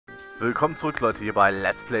Willkommen zurück, Leute, hier bei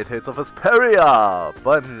Let's Play Tales of Vesperia.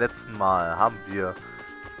 Beim letzten Mal haben wir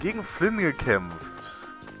gegen Flynn gekämpft.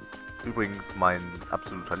 Übrigens mein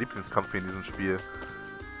absoluter Lieblingskampf in diesem Spiel.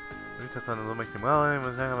 Nicht, dass so mächtig...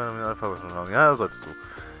 Ja, solltest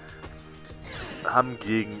du. Haben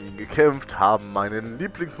gegen ihn gekämpft, haben meine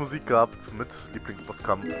Lieblingsmusik gehabt mit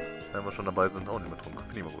Lieblingsbosskampf. Wenn wir schon dabei sind. Oh, nicht mehr drum,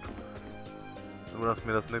 finde ich immer gut. Du lass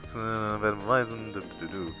mir das nicht werden beweisen.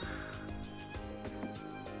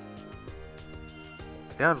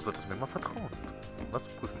 Ja, du solltest mir mal vertrauen. Lass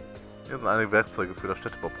prüfen. Hier sind einige Werkzeuge für das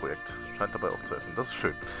Städtebauprojekt. Scheint dabei auch zu helfen. Das ist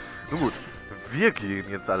schön. Nun gut, wir gehen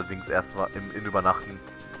jetzt allerdings erstmal in Übernachten.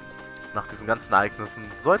 Nach diesen ganzen Ereignissen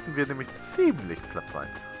sollten wir nämlich ziemlich platt sein.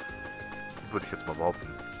 Würde ich jetzt mal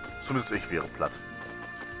behaupten. Zumindest ich wäre platt.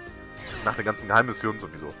 Nach den ganzen Geheimmissionen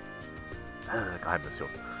sowieso. Geheimmission.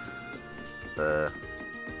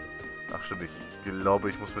 Ach stimmt, ich glaube,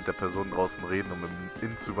 ich muss mit der Person draußen reden, um im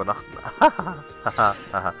Inn zu übernachten.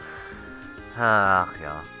 Ach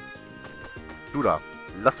ja. Du da,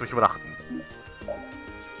 lass mich übernachten.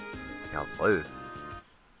 Jawohl.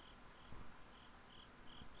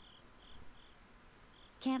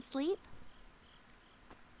 Can't sleep?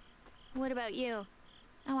 What about you?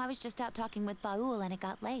 Oh, I was just out talking with Baul and it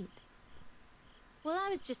got late. Well, I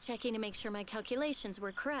was just checking to make sure my calculations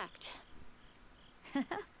were correct.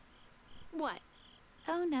 What?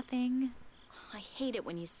 Oh, nothing. I hate it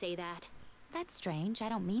when you say that. That's strange. I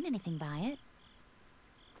don't mean anything by it.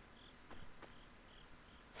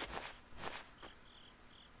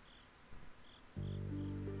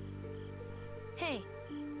 Hey,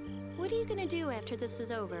 what are you gonna do after this is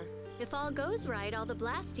over? If all goes right, all the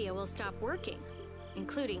Blastia will stop working,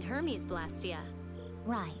 including Hermes' Blastia.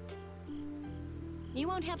 Right. You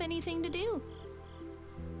won't have anything to do.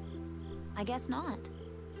 I guess not.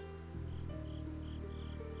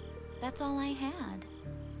 That's all I had.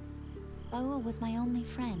 Baul was my only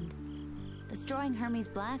friend. Destroying Hermes'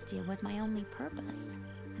 Blastia was my only purpose.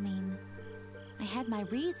 I mean, I had my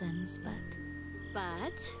reasons, but...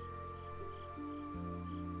 But?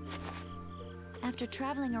 After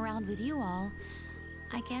traveling around with you all,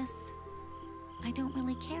 I guess I don't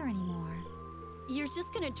really care anymore. You're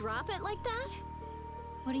just gonna drop it like that?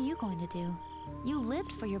 What are you going to do? You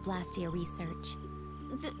lived for your Blastia research.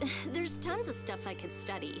 There's tons of stuff I could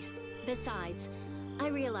study. Besides, I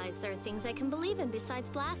realize there are things I can believe in besides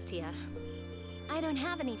Blastia. I don't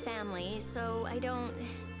have any family, so I don't...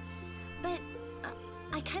 But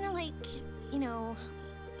I kind of like, you know,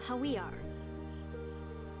 how we are.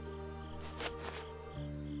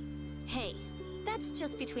 Hey, that's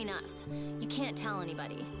just between us. You can't tell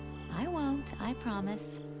anybody. I won't, I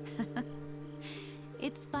promise.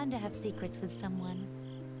 It's fun to have secrets with someone.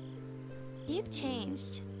 You've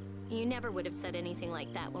changed. You never would have said anything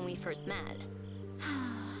like that when we first met.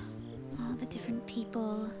 All the different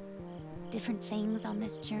people, different things on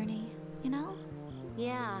this journey, you know?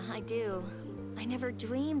 Yeah, I do. I never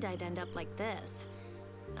dreamed I'd end up like this.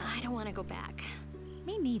 I don't want to go back.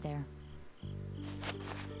 Me neither.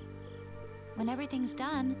 When everything's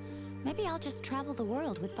done, maybe I'll just travel the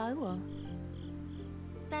world with Baul.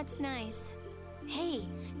 That's nice. Hey,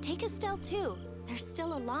 take Estelle too. There's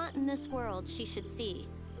still a lot in this world she should see.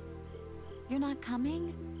 You're not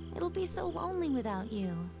coming? It'll be so lonely without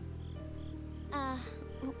you.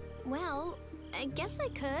 Well, I guess I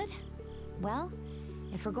could. Well,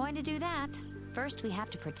 if we're going to do that, first we have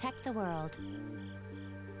to protect the world.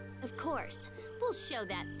 Of course. We'll show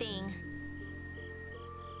that thing.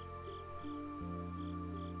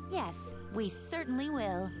 Yes, we certainly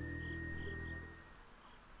will.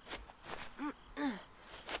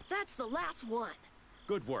 That's the last one.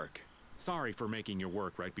 Good work. Sorry for making your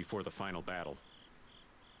work right before the final battle.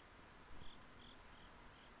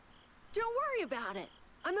 Don't worry about it.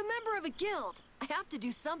 I'm a member of a guild. I have to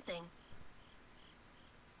do something.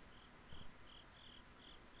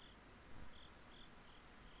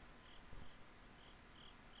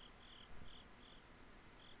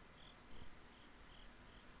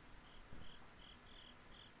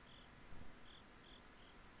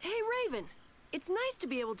 Hey, Raven. It's nice to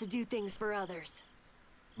be able to do things for others.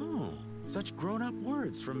 Oh, such grown-up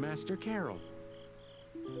words from Master Carol.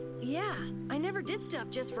 Yeah, I never did stuff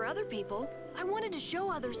just for other people. I wanted to show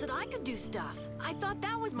others that I could do stuff. I thought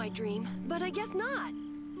that was my dream, but I guess not.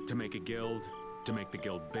 To make a guild, to make the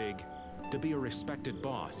guild big, to be a respected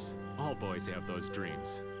boss. All boys have those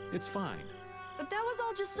dreams. It's fine. But that was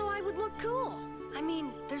all just so I would look cool. I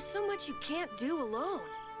mean, there's so much you can't do alone.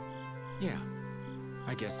 Yeah,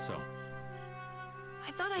 I guess so. I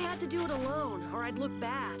thought I had to do it alone, or I'd look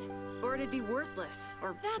bad. Or it'd be worthless,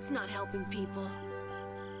 or that's not helping people.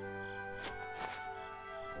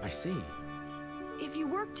 I see. If you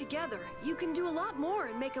work together, you can do a lot more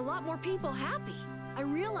and make a lot more people happy. I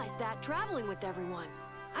realized that traveling with everyone.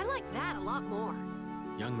 I like that a lot more.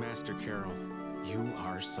 Young Master Carol, you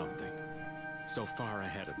are something. So far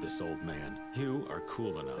ahead of this old man. You are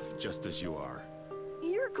cool enough, just as you are.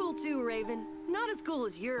 You're cool too, Raven. Not as cool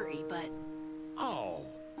as Yuri, but... Oh,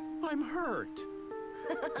 I'm hurt.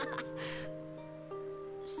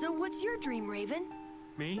 So what's your dream, Raven?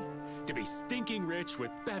 Me? To be stinking rich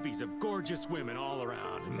with bevies of gorgeous women all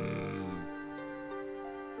around.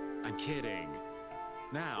 I'm kidding.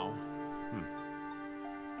 Now,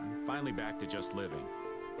 I'm finally back to just living.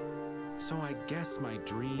 So I guess my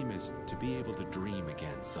dream is to be able to dream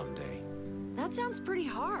again someday. That sounds pretty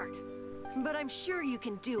hard, but I'm sure you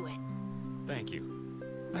can do it. Thank you.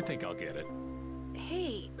 I think I'll get it.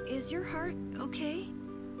 Hey, is your heart okay?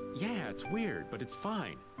 Yeah, it's weird, but it's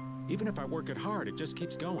fine. Even if I work it hard, it just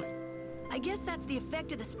keeps going. I guess that's the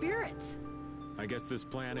effect of the spirits. I guess this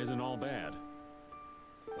plan isn't all bad.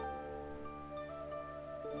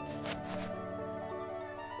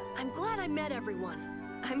 I'm glad I met everyone.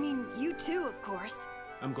 I mean, you too, of course.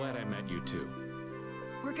 I'm glad I met you too.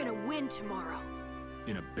 We're gonna win tomorrow.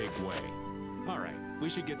 In a big way. All right, we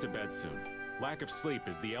should get to bed soon. Lack of sleep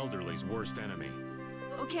is the elderly's worst enemy.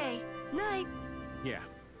 Okay, night. Yeah,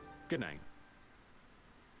 good night.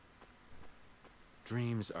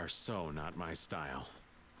 Dreams are so not my style.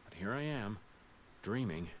 But here I am,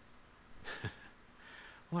 dreaming.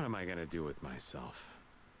 What am I gonna do with myself?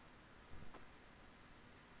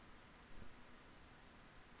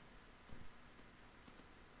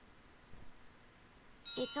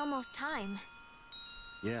 It's almost time.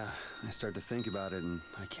 Yeah, I start to think about it and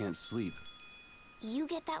I can't sleep. You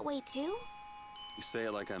get that way too? You say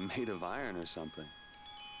it like I'm made of iron or something.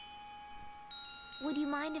 Would you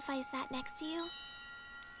mind if I sat next to you?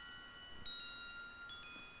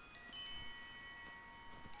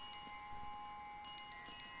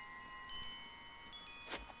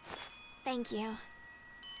 Thank you.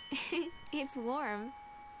 It's warm.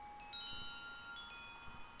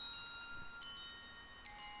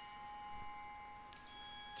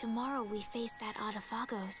 Tomorrow we face that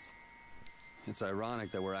Autophagos. It's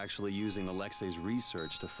ironic that we're actually using Alexei's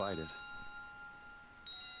research to fight it.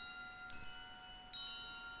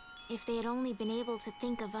 If they had only been able to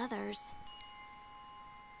think of others.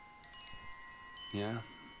 Yeah,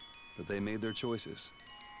 but they made their choices.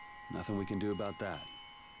 Nothing we can do about that.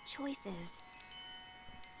 Choices.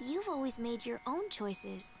 You've always made your own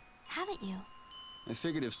choices, haven't you? I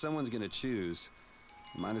figured if someone's gonna choose,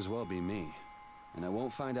 it might as well be me. And I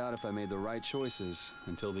won't find out if I made the right choices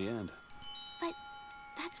until the end. But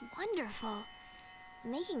that's wonderful.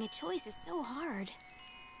 Making a choice is so hard.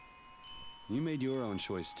 You made your own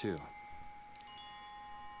choice too.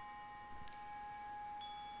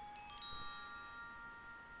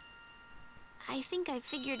 I think I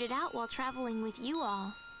figured it out while traveling with you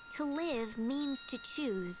all. To live means to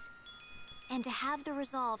choose, and to have the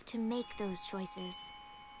resolve to make those choices.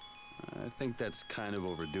 I think that's kind of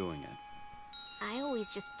overdoing it. I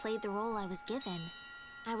always just played the role I was given.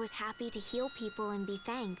 I was happy to heal people and be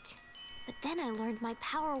thanked. But then I learned my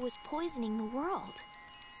power was poisoning the world.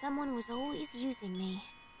 Someone was always using me.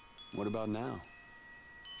 What about now?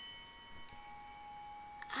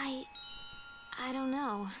 I don't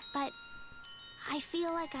know, but I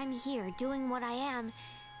feel like I'm here doing what I am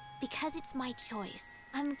because it's my choice.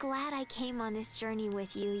 I'm glad I came on this journey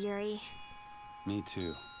with you, Yuri. Me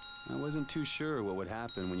too. I wasn't too sure what would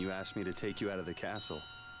happen when you asked me to take you out of the castle.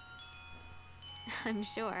 I'm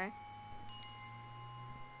sure.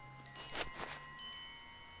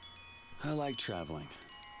 I like traveling.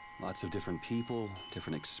 Lots of different people,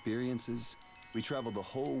 different experiences. We traveled the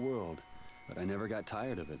whole world, but I never got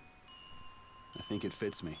tired of it. I think it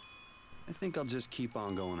fits me. I think I'll just keep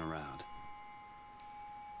on going around.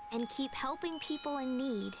 And keep helping people in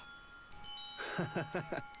need.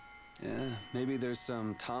 Yeah, maybe there's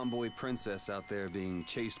some tomboy princess out there being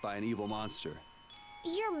chased by an evil monster.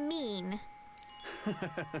 You're mean.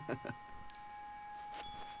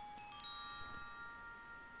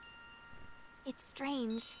 It's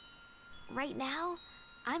strange. Right now,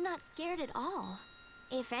 I'm not scared at all.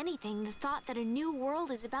 If anything, the thought that a new world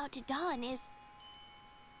is about to dawn is...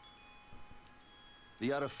 The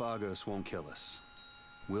Autophagos won't kill us.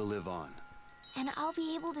 We'll live on. And I'll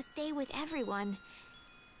be able to stay with everyone.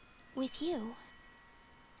 With you.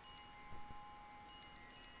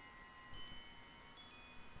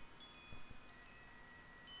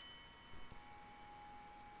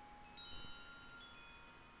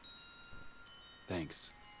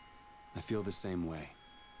 Thanks. I feel the same way.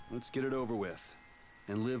 Let's get it over with,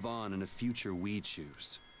 and live on in a future we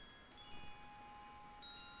choose.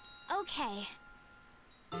 Okay.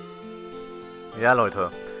 Ja, Leute.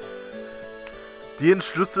 Die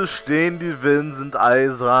Entschlüsse stehen, die Willen sind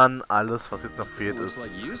eisern. Alles, was jetzt noch fehlt, ist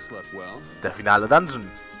der finale Dungeon.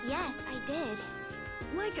 Yes, I did.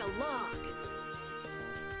 Like a log.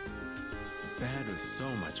 Bed is so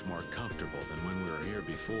much more comfortable than when we were here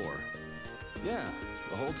before. Yeah,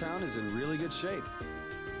 the whole town is in really good shape.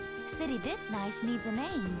 A city this nice needs a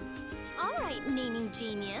name. All right, naming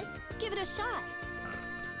genius. Give it a shot.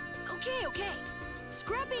 Okay, okay.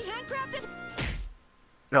 Scrappy, handcrafted.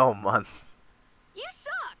 Oh, Mann. You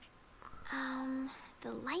suck.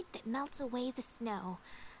 The light that melts away the snow.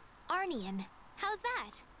 Arnian. How's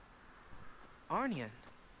that? Arnian.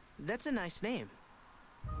 That's a nice name.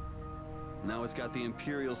 Now it's got the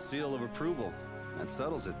Imperial seal of approval. That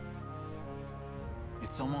settles it.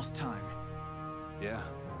 It's almost time. Yeah.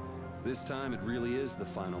 This time it really is the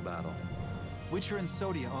final battle. Witcher and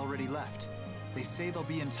Sodia already left. They say they'll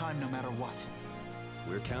be in time no matter what.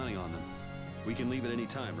 We're counting on them. We can leave at any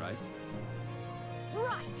time, right?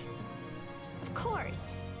 Right. Of course.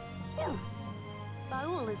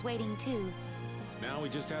 Baul is waiting too. Now we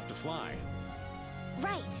just have to fly.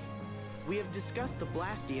 Right. We have discussed the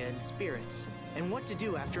Blastia and spirits, and what to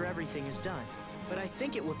do after everything is done. But I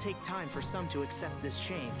think it will take time for some to accept this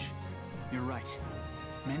change. You're right.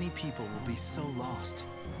 Many people will be so lost.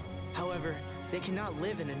 However, they cannot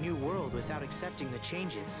live in a new world without accepting the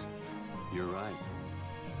changes. You're right.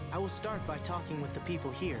 I will start by talking with the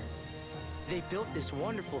people here. They built this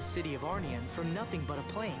wonderful city of Arnian from nothing but a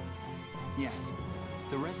plain. Yes,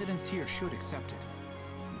 the residents here should accept it.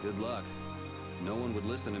 Good luck. No one would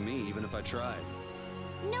listen to me even if I tried.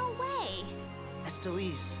 No way.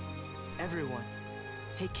 Estelise, everyone,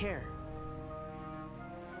 take care.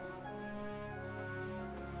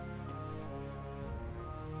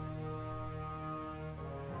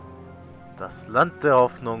 Das Land der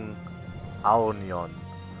Hoffnung, Aonion.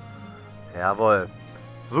 Jawohl.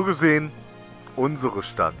 So gesehen, unsere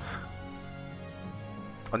Stadt.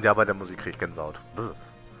 Und ja, bei der Musik krieg ich Gänsehaut.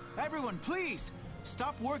 Everyone, please!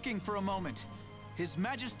 Stop working for a moment. His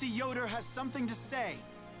Majesty Yoder has something to say.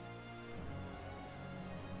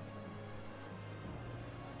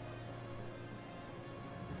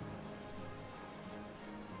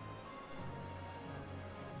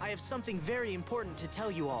 I have something very important to tell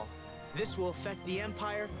you all. This will affect the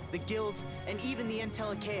Empire, the guilds, and even the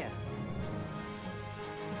Entelecheia.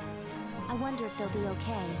 I wonder if they'll be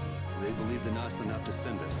okay. They believed in us enough to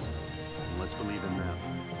send us. And let's believe in them.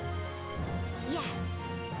 Yes.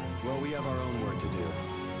 Well, we have our own work to do.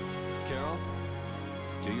 Carol,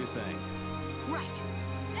 do your thing. Right.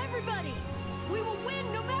 Everybody, we will win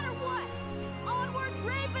no matter what. Onward,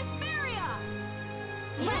 brave Vesperia!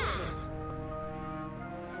 Yeah.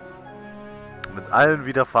 Mit allen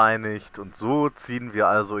wieder vereinigt und so ziehen wir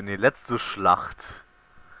also in die letzte Schlacht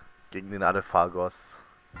gegen den Adephagos.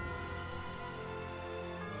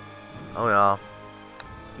 Oh ja.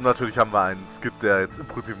 Und natürlich haben wir einen Skit, der jetzt im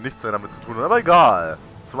Prinzip nichts mehr damit zu tun hat, aber egal.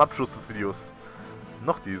 Zum Abschluss des Videos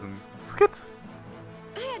noch diesen Skit.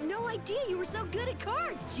 I had no idea you were so good at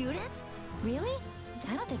cards, Judith. Really?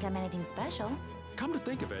 I don't think I'm anything special. Come to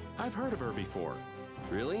think of it, I've heard of her before.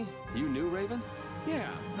 Really? You knew Raven? Yeah,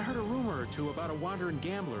 I heard a rumor or two about a wandering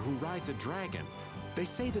gambler who rides a dragon. They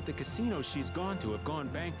say that the casinos she's gone to have gone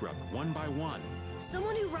bankrupt, one by one.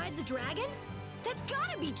 Someone who rides a dragon? That's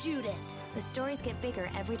gotta be Judith. The stories get bigger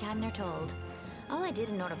every time they're told. All I did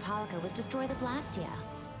in Nordopolica was destroy the Blastia.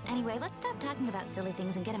 Anyway, let's stop talking about silly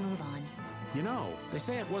things and get a move on. You know, they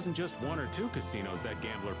say it wasn't just one or two casinos that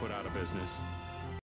gambler put out of business.